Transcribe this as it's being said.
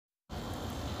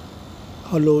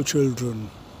Hello, children.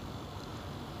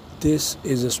 This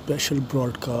is a special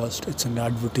broadcast. It's an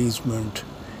advertisement.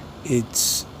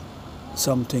 It's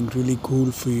something really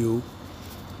cool for you,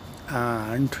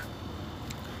 and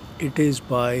it is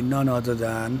by none other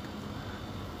than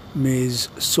Ms.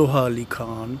 Soha Ali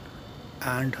Khan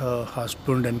and her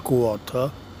husband and co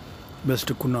author,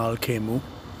 Mr. Kunal Khemu.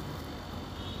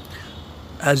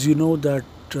 As you know, that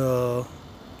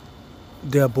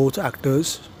they are both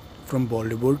actors from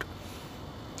Bollywood,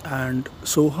 and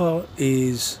Soha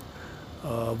is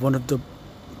one of the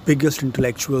biggest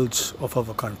intellectuals of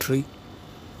our country.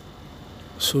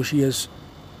 So she has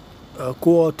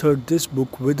co-authored this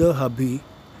book with her hubby,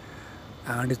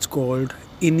 and it's called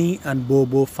Inni and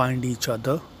Bobo Find Each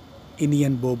Other, Inni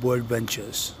and Bobo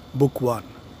Adventures, Book 1.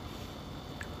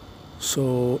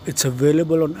 So it's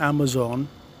available on Amazon,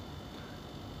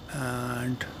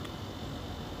 and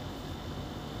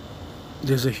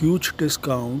there's a huge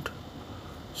discount,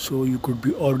 so you could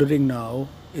be ordering now.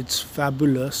 It's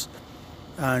fabulous,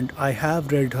 and I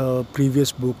have read her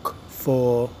previous book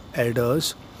for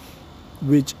elders,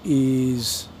 which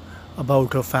is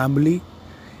about her family.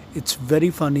 It's very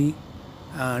funny,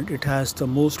 and it has the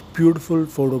most beautiful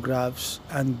photographs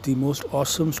and the most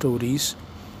awesome stories.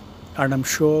 And I'm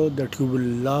sure that you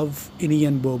will love Inni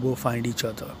and Bobo Find Each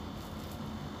Other.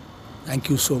 Thank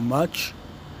you so much,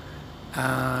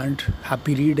 and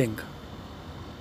happy reading.